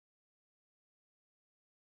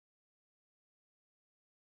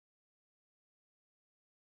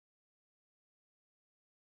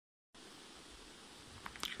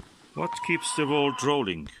What keeps the world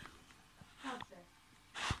rolling?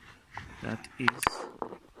 That is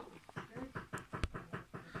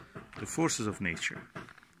the forces of nature.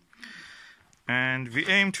 And we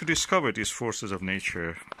aim to discover these forces of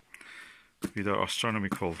nature with our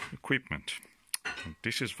astronomical equipment. And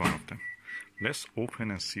this is one of them. Let's open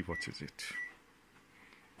and see what is it.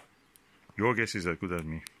 Your guess is as good as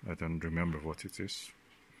me. I don't remember what it is.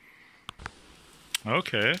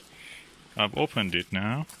 Okay, I've opened it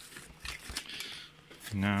now.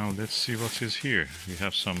 Now let's see what is here. We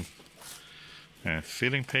have some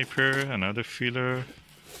filling paper, another filler,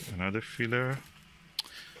 another filler.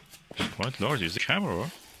 It's quite large. Is the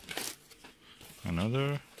camera?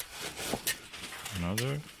 Another.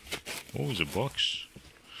 Oh, it's a box.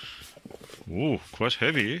 Oh, quite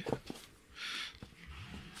heavy.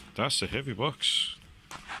 That's a heavy box.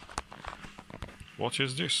 What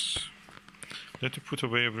is this? Let me put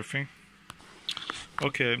away everything.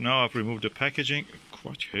 Okay, now I've removed the packaging.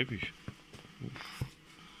 Quite heavy. Oof.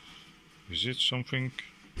 Is it something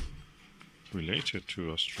related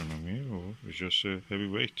to astronomy, or is it just a heavy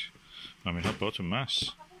weight? I mean, how about a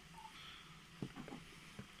mass?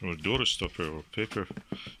 Or a door stopper or paper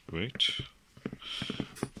weight?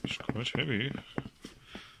 It's quite heavy.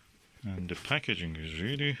 And the packaging is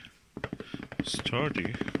really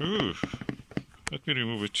sturdy. Ooh, let me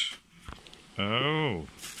remove it. Oh,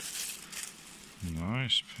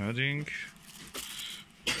 nice padding.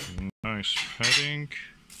 Nice padding.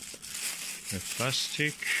 A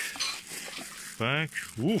plastic bag.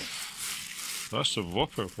 Oof, that's a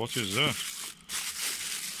whopper. What is that?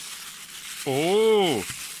 Oh,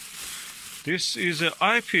 this is an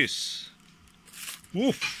eyepiece.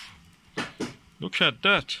 Oof, look at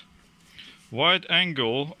that. Wide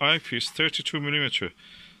angle eyepiece, 32mm.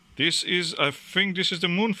 This is, I think this is the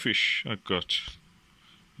Moonfish I got.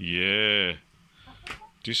 Yeah,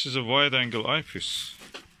 this is a wide angle eyepiece.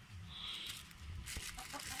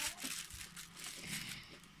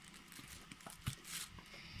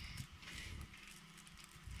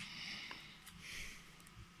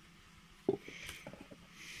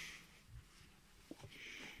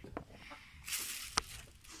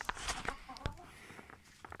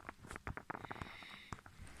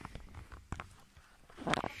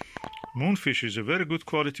 Moonfish is a very good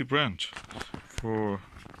quality brand for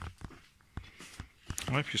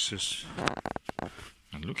eyepieces.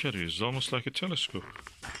 And look at it, it's almost like a telescope.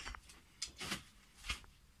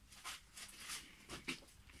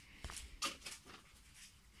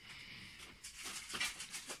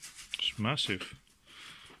 It's massive.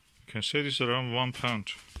 You can say this is around 1 pound,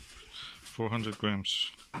 400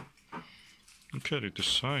 grams. Look at it, the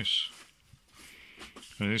size.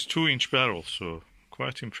 And it's 2-inch barrel, so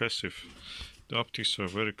quite impressive. The optics are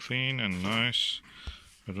very clean and nice.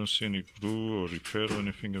 I don't see any glue or repair or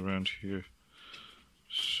anything around here.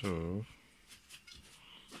 So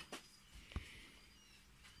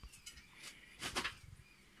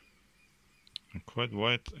a quite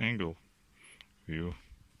wide angle view.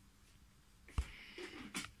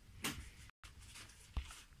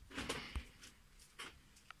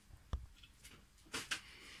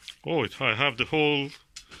 Oh, I have the whole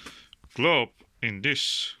globe in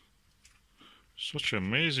this. Such an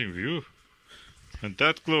amazing view. And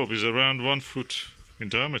that globe is around 1 foot in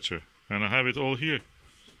diameter, and I have it all here.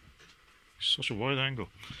 Such a wide angle.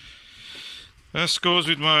 This goes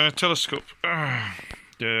with my telescope,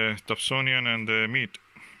 the Dobsonian and the Meade.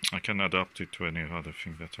 I can adapt it to any other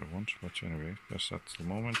thing that I want, but anyway, that's at the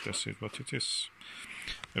moment, that's it what it is.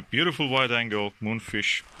 A beautiful wide angle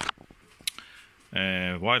Moonfish,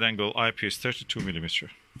 wide angle eyepiece, 32mm.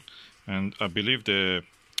 And I believe the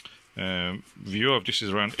view of this is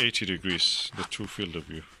around 80 degrees, the true field of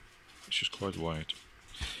view, which is quite wide.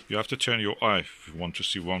 You have to turn your eye if you want to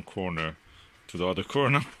see one corner to the other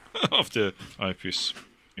corner of the eyepiece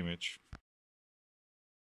image.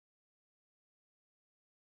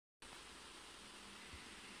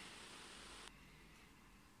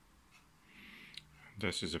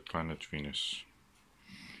 This is the planet Venus.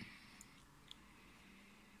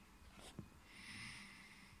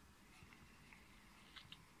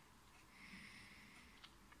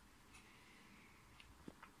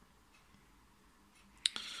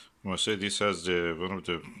 I must say this has one of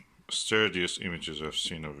the sturdiest images I've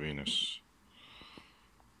seen of Venus.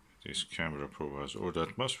 This camera provides, or the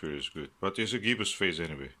atmosphere is good, but it's a gibbous phase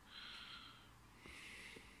anyway.